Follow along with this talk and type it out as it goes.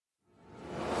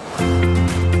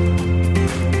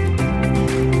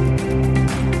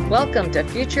Welcome to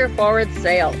Future Forward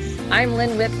Sales. I'm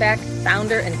Lynn Whitbeck,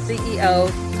 founder and CEO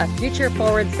of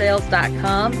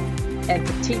FutureForwardSales.com and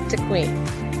Petite to Queen.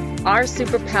 Our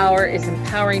superpower is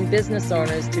empowering business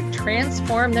owners to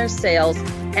transform their sales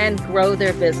and grow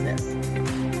their business.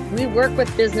 We work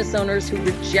with business owners who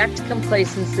reject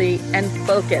complacency and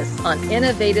focus on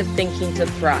innovative thinking to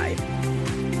thrive.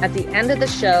 At the end of the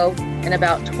show, in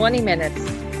about 20 minutes,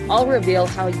 I'll reveal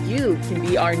how you can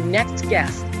be our next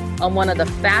guest on one of the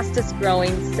fastest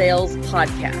growing sales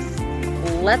podcasts.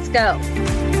 Let's go.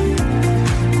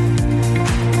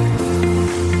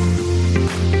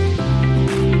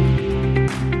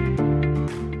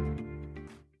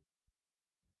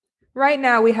 Right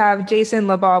now we have Jason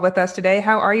Labaugh with us today.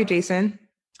 How are you, Jason?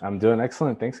 I'm doing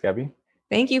excellent. Thanks, Gabby.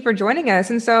 Thank you for joining us.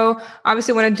 And so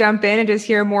obviously want to jump in and just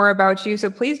hear more about you. So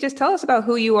please just tell us about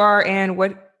who you are and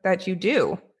what that you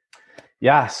do.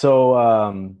 Yeah. So,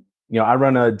 I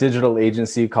run a digital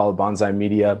agency called Bonsai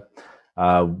Media,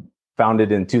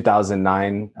 founded in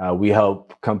 2009. We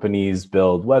help companies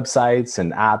build websites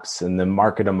and apps and then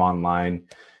market them online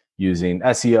using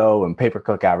SEO and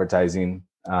pay-per-click advertising.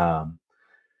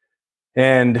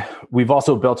 And we've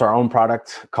also built our own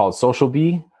product called Social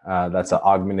Bee. That's an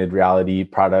augmented reality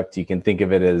product. You can think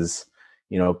of it as,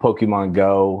 Pokemon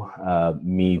Go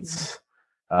meets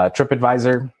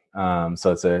TripAdvisor.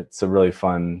 So it's a really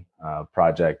fun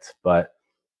project. But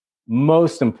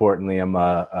most importantly, I'm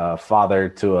a father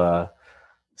to a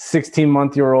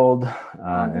 16-month-old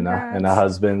and a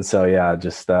husband. So yeah,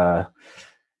 just running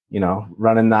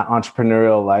that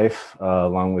entrepreneurial life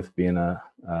along with being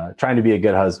trying to be a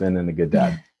good husband and a good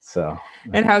dad. So.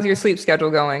 And how's your sleep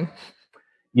schedule going?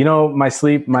 My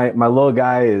sleep, my little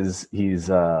guy he's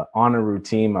on a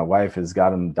routine. My wife has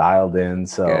got him dialed in.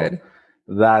 So good.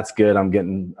 That's good. I'm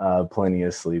getting plenty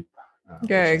of sleep.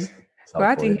 Good.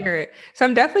 Glad to hear it. So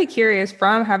I'm definitely curious,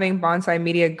 from having Bonsai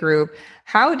Media Group,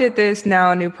 how did this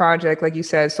now new project, like you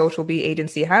said, Social Bee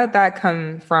Agency, how did that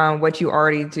come from what you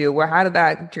already do? How did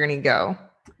that journey go?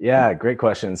 Yeah, great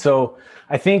question. So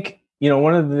I think,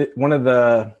 one of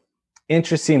the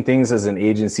interesting things as an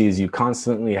agency is you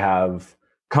constantly have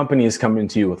companies coming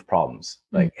to you with problems.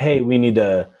 Like, hey, we need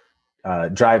to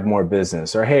drive more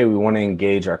business, or hey, we want to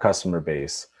engage our customer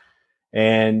base.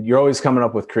 And you're always coming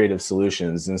up with creative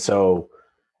solutions. And so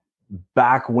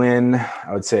back when,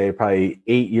 I would say probably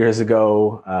 8 years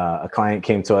ago, a client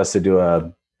came to us to do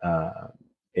a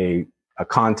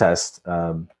contest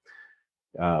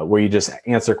where you just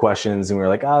answer questions. And we were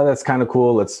like, oh, that's kind of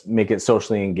cool. Let's make it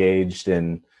socially engaged.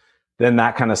 And then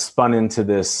that kind of spun into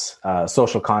this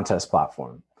social contest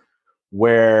platform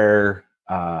where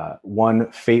one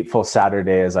fateful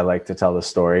Saturday, as I like to tell the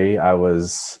story, I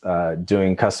was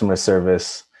doing customer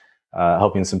service,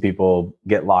 helping some people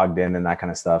get logged in and that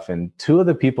kind of stuff. And two of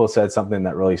the people said something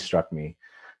that really struck me.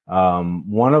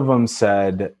 One of them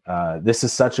said, this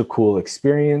is such a cool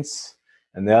experience.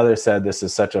 And the other said, this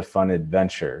is such a fun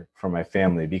adventure for my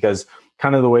family, because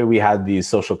kind of the way we had these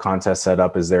social contests set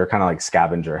up is they're kind of like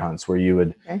scavenger hunts where you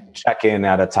would check in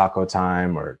at a taco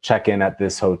time or check in at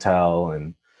this hotel.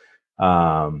 And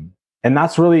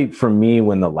that's really, for me,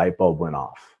 when the light bulb went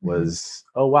off was,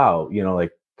 oh, wow,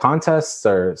 like contests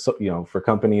are, for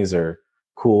companies are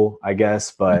cool, I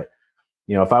guess. But,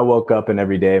 if I woke up and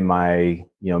every day my,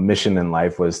 mission in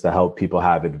life was to help people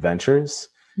have adventures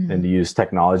and to use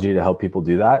technology to help people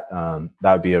do that,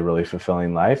 that would be a really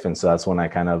fulfilling life. And so that's when I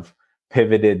kind of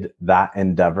pivoted that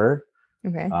endeavor.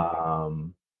 Okay.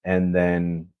 And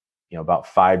then, about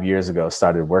 5 years ago,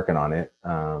 started working on it.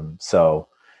 So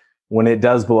when it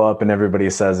does blow up and everybody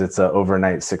says it's an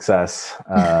overnight success,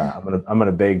 I'm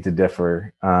gonna beg to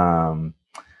differ.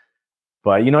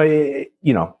 But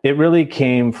it really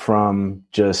came from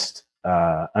just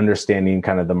understanding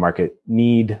kind of the market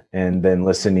need and then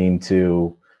listening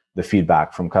to the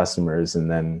feedback from customers,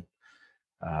 and then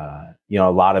a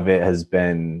lot of it has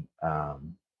been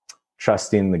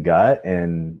trusting the gut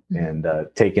and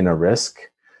taking a risk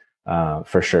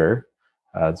for sure.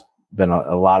 It's been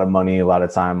a lot of money, a lot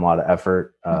of time, a lot of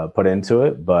effort put into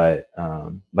it. But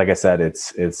like I said,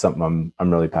 it's something I'm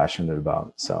really passionate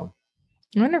about. So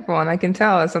wonderful. And I can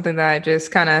tell it's something that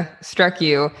just kind of struck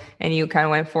you and you kind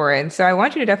of went for it. And so I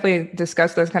want you to definitely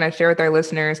discuss this, kind of share with our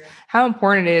listeners how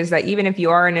important it is that even if you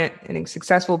are in a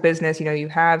successful business, you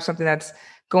have something that's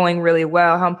going really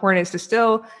well, how important it is to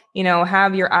still,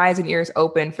 have your eyes and ears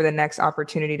open for the next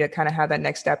opportunity to kind of have that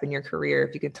next step in your career.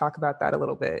 If you could talk about that a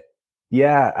little bit.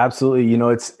 Yeah, absolutely.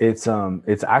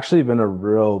 It's actually been a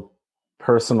real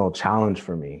personal challenge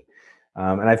for me.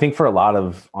 And I think for a lot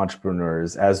of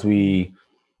entrepreneurs, as we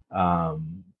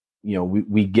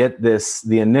we get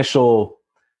the initial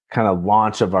kind of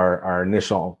launch of our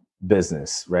initial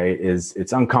business, right?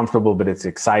 It's uncomfortable, but it's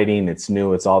exciting, it's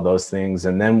new, it's all those things.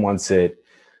 And then once it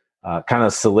kind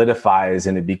of solidifies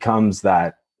and it becomes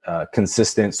that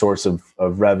consistent source of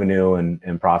revenue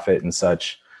and profit and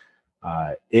such,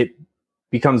 it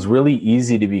becomes really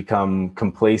easy to become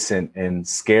complacent and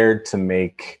scared to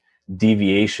make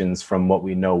deviations from what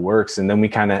we know works. And then we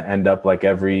kind of end up like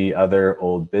every other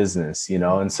old business,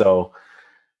 And so,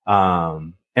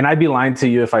 and I'd be lying to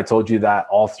you if I told you that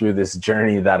all through this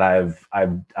journey that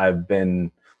I've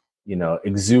been,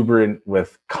 exuberant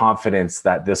with confidence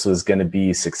that this was going to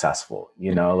be successful.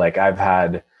 Like I've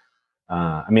had,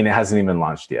 it hasn't even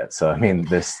launched yet. So,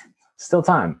 there's still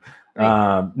time.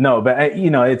 Right. No, but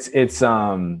it's,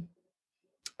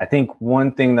 I think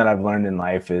one thing that I've learned in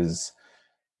life is,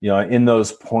 in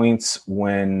those points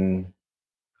when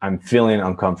I'm feeling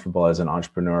uncomfortable as an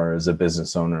entrepreneur, as a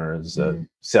business owner, as a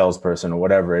salesperson or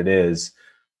whatever it is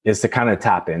to kind of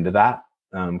tap into that.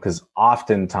 Because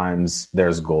oftentimes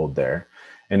there's gold there.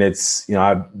 And it's,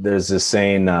 there's this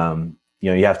saying,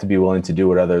 you have to be willing to do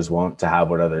what others won't to have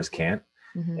what others can't.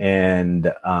 Mm-hmm.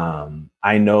 And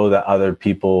I know that other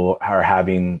people are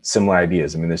having similar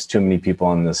ideas. There's too many people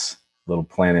on this little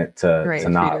planet to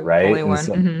not, right? And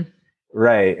so,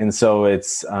 right. And so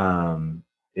it's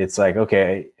like,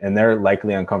 okay, and they're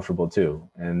likely uncomfortable too.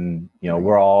 And,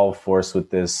 we're all forced with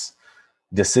this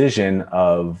decision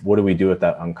of what do we do with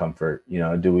that uncomfort?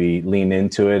 Do we lean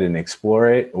into it and explore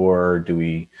it, or do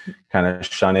we kind of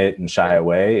shun it and shy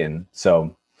away? And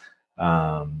so,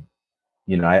 I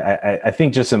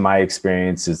think just in my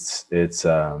experience, it's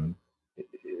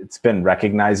been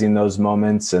recognizing those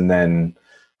moments and then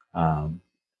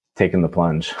taking the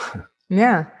plunge.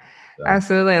 Yeah. So.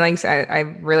 Absolutely. Like I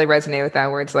really resonate with that,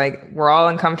 where it's like we're all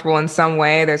uncomfortable in some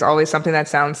way. There's always something that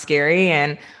sounds scary,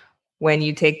 and when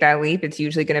you take that leap, it's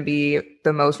usually going to be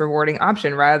the most rewarding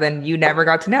option, rather than you never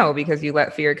got to know because you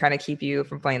let fear kind of keep you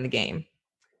from playing the game.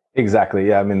 Exactly.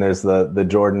 Yeah. There's the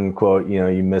Jordan quote,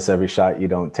 you miss every shot you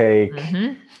don't take.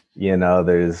 Mm-hmm.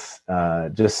 There's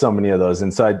just so many of those.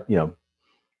 And so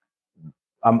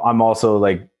I'm also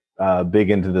like big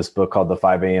into this book called The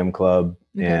 5 a.m. Club.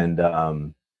 Mm-hmm.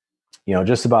 And,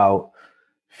 just about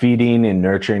feeding and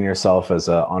nurturing yourself as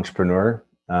an entrepreneur.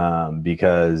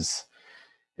 Because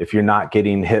if you're not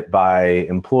getting hit by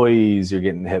employees, you're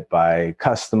getting hit by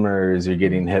customers, you're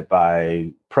getting hit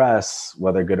by press,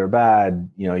 whether good or bad,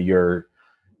 your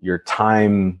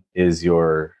time is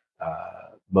your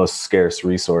most scarce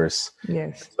resource.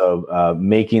 Yes. So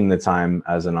making the time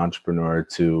as an entrepreneur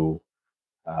to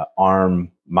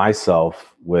arm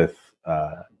myself with,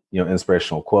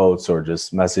 inspirational quotes or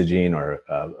just messaging or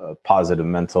a positive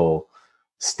mental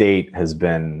state has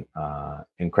been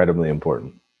incredibly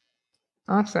important.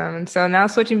 Awesome. And so now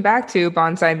switching back to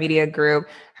Bonsai Media Group,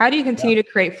 how do you continue to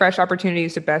create fresh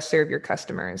opportunities to best serve your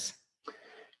customers?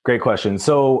 Great question.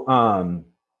 So,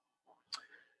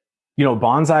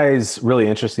 Bonsai is really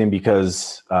interesting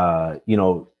because, the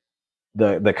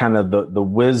kind of the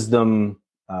wisdom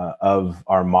of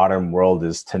our modern world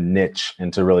is to niche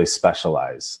and to really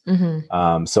specialize.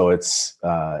 Mm-hmm. So it's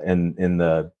in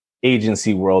the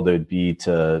agency world, it would be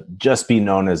to just be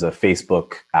known as a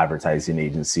Facebook advertising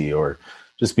agency or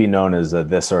just be known as a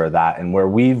this or that. And where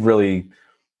we've really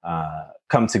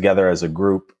come together as a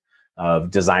group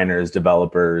of designers,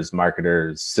 developers,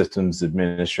 marketers, systems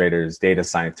administrators, data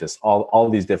scientists, all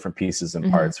these different pieces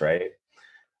and parts, right?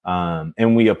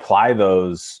 And we apply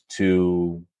those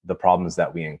to the problems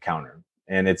that we encounter.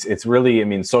 And it's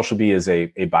really, Social Bee is a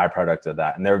byproduct of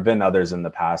that. And there have been others in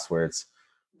the past where it's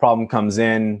problem comes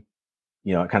in,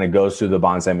 it kind of goes through the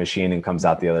Bonsai machine and comes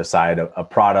out the other side, a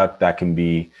product that can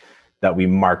be that we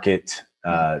market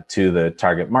to the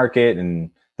target market, and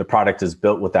the product is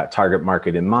built with that target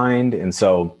market in mind. And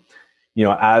so,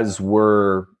 as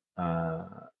we're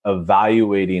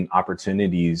evaluating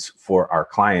opportunities for our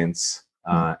clients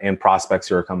and prospects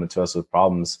who are coming to us with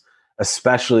problems,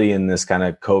 especially in this kind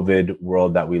of COVID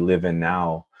world that we live in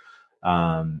now,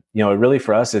 really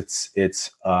for us,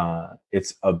 it's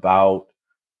about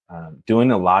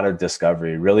doing a lot of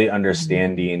discovery, really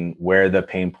understanding where the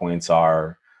pain points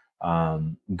are,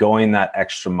 going that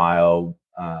extra mile.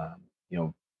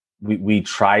 We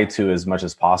try to, as much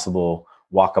as possible,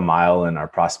 walk a mile in our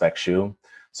prospect shoe.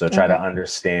 So try to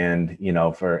understand,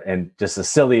 and just a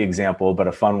silly example, but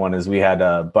a fun one is we had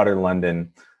a Butter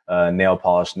London nail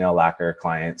polish, nail lacquer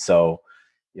client. So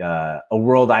a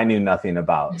world I knew nothing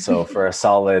about. So for a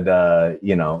solid,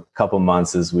 couple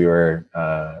months as we were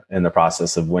in the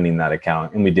process of winning that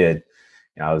account, and we did,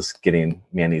 I was getting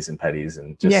manis and petties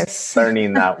and just yes.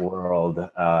 learning that world.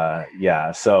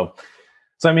 So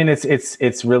I mean,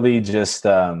 it's really just,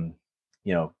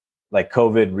 like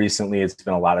COVID recently, it's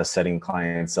been a lot of setting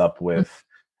clients up with,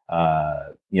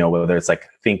 whether it's like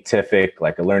Thinkific,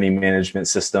 like a learning management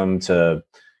system to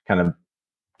kind of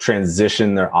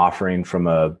transition their offering from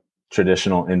a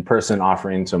traditional in-person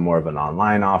offering to more of an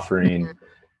online offering.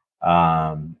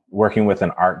 Working with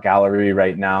an art gallery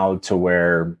right now to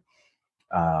where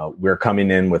we're coming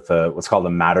in with what's called a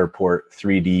Matterport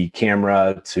 3D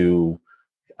camera to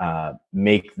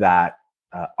make that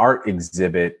art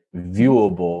exhibit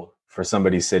viewable for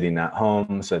somebody sitting at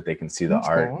home so that they can see the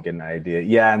art and get an idea.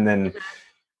 Yeah. And then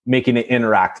making it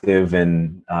interactive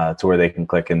and to where they can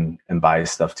click and buy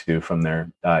stuff too from their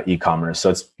e-commerce. So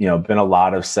it's, been a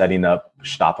lot of setting up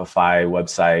Shopify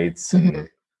websites and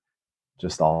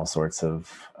just all sorts of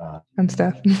fun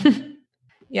stuff.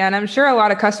 Yeah. And I'm sure a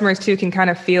lot of customers too can kind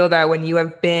of feel that when you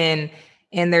have been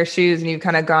in their shoes and you've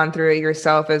kind of gone through it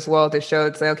yourself as well, to show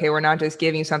it's like, okay, we're not just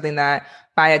giving you something that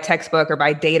by a textbook or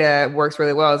by data works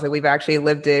really well. It's like we've actually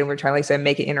lived it and we're trying, like I said,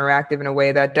 make it interactive in a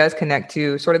way that does connect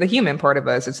to sort of the human part of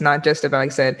us. It's not just about,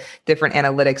 like I said, different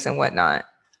analytics and whatnot.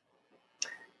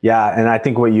 Yeah. And I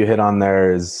think what you hit on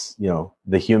there is,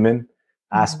 the human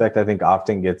aspect, I think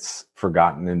often gets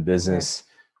forgotten in business. Right.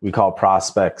 We call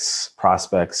prospects,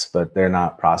 but they're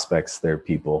not prospects. They're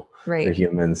people. Right. They're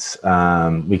humans.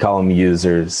 We call them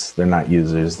users. They're not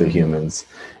users. They're humans.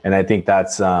 And I think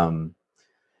that's, and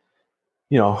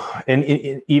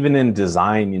even in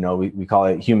design, we call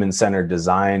it human-centered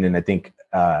design. And I think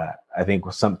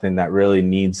something that really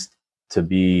needs to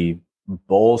be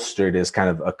bolstered is kind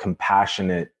of a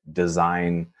compassionate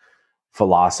design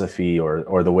philosophy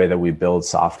or the way that we build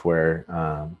software.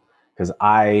 Because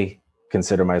I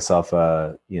consider myself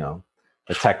a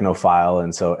technophile.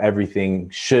 And so everything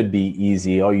should be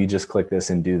easy. Oh, you just click this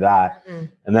and do that.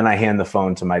 And then I hand the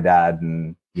phone to my dad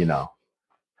and,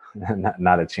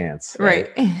 not a chance. Right.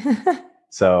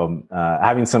 So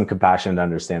having some compassion to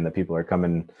understand that people are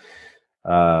coming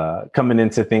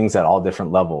into things at all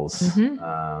different levels,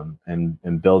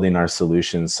 and building our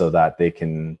solutions so that they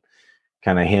can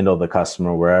kind of handle the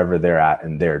customer wherever they're at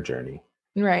in their journey.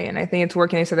 Right. And I think it's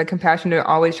working. So the compassion to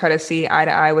always try to see eye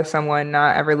to eye with someone,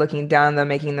 not ever looking down them,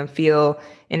 making them feel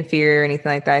inferior or anything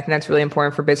like that. I think that's really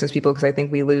important for business people because I think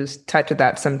we lose touch of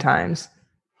that sometimes.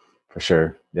 For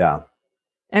sure. Yeah.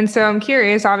 And so I'm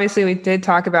curious, obviously we did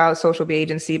talk about Social Bee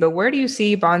Agency, but where do you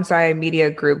see Bonsai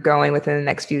Media Group going within the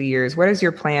next few years? What is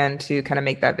your plan to kind of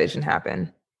make that vision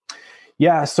happen?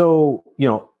 Yeah. So,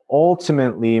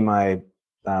 ultimately my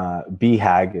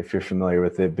BHAG, if you're familiar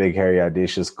with it, Big Hairy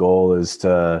Audacious goal is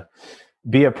to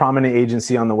be a prominent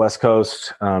agency on the West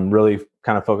Coast, really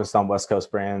kind of focused on West Coast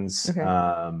brands,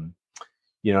 to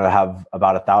have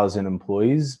about 1,000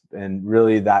 employees and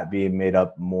really that being made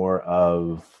up more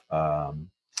of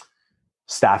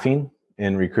staffing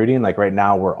and recruiting. Like right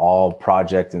now we're all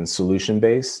project and solution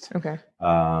based. Okay.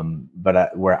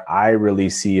 But where I really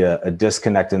see a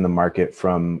disconnect in the market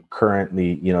from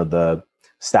currently, the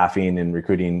staffing and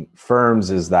recruiting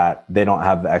firms is that they don't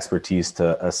have the expertise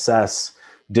to assess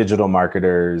digital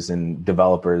marketers and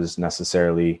developers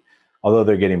necessarily, although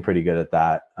they're getting pretty good at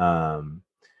that. And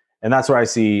that's where I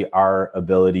see our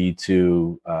ability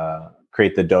to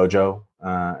create the dojo,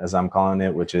 as I'm calling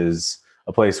it, which is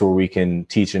a place where we can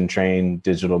teach and train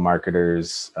digital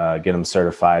marketers, get them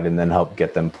certified, and then help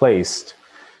get them placed.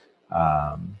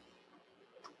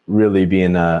 Really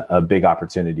being a big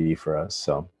opportunity for us.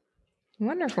 So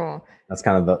wonderful. That's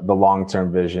kind of the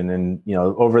long-term vision. And,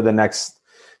 over the next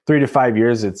 3 to 5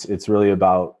 years, it's really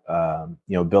about,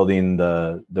 building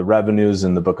the revenues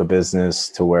and the book of business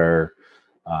to where,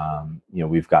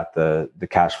 we've got the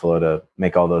cash flow to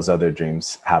make all those other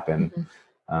dreams happen.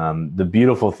 The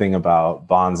beautiful thing about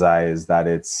Bonsai is that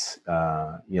it's,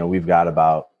 we've got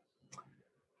about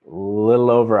a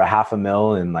little over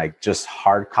 $500,000 in like just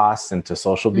hard costs into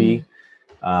Social Bee.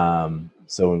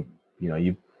 So,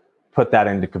 you put that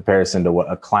into comparison to what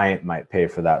a client might pay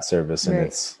for that service. And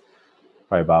it's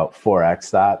probably about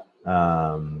 4x that.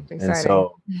 And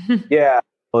so,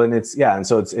 and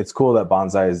so it's cool that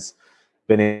Bonsai has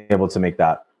been able to make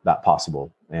that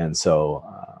possible. And so,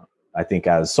 I think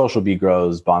as Social Bee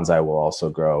grows, Bonsai will also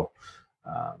grow,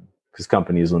 because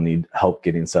companies will need help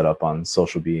getting set up on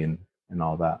Social Bee and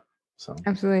all that. So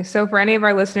absolutely. So for any of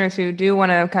our listeners who do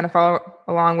want to kind of follow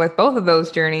along with both of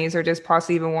those journeys, or just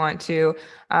possibly even want to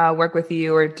work with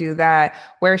you or do that,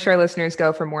 where should our listeners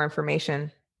go for more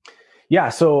information? Yeah.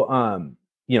 So,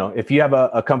 if you have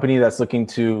a company that's looking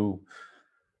to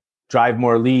drive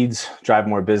more leads, drive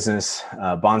more business.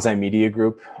 Bonsai Media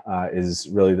Group is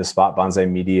really the spot,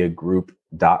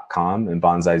 bonsaimediagroup.com, and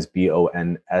Bonsai is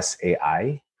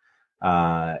BONSAI.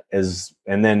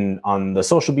 And then on the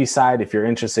Social Bee side, if you're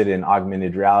interested in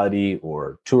augmented reality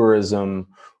or tourism,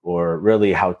 or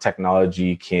really how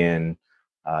technology can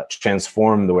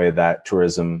transform the way that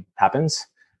tourism happens,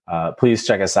 please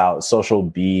check us out. Social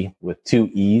Bee with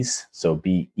 2 E's, so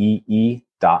BEE.me,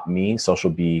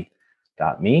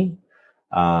 socialbee.me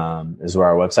is where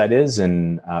our website is.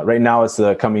 And right now it's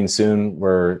coming soon.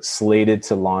 We're slated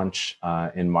to launch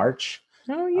in March.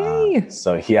 Oh, yay.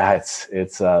 So yeah,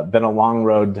 it's been a long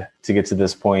road to get to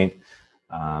this point.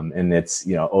 And it's,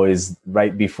 always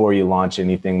right before you launch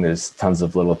anything, there's tons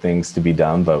of little things to be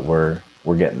done, but we're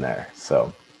getting there.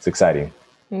 So it's exciting.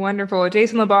 Wonderful.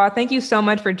 Jason Labaugh, thank you so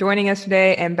much for joining us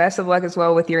today, and best of luck as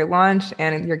well with your launch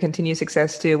and your continued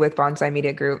success too with Bonsai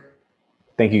Media Group.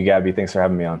 Thank you, Gabby. Thanks for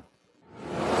having me on.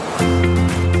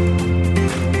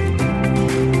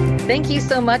 Thank you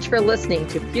so much for listening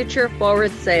to Future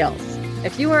Forward Sales.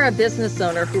 If you are a business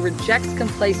owner who rejects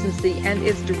complacency and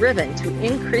is driven to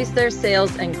increase their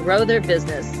sales and grow their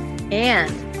business,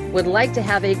 and would like to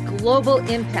have a global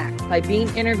impact by being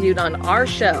interviewed on our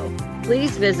show,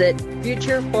 please visit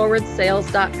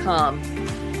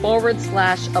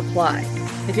futureforwardsales.com/apply.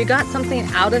 If you got something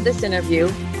out of this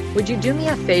interview, would you do me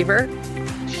a favor?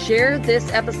 Share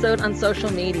this episode on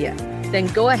social media. Then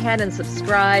go ahead and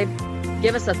subscribe,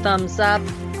 give us a thumbs up,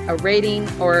 a rating,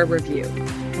 or a review.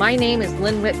 My name is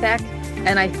Lynn Whitbeck,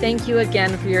 and I thank you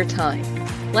again for your time.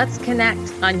 Let's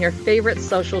connect on your favorite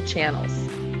social channels.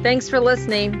 Thanks for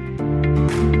listening.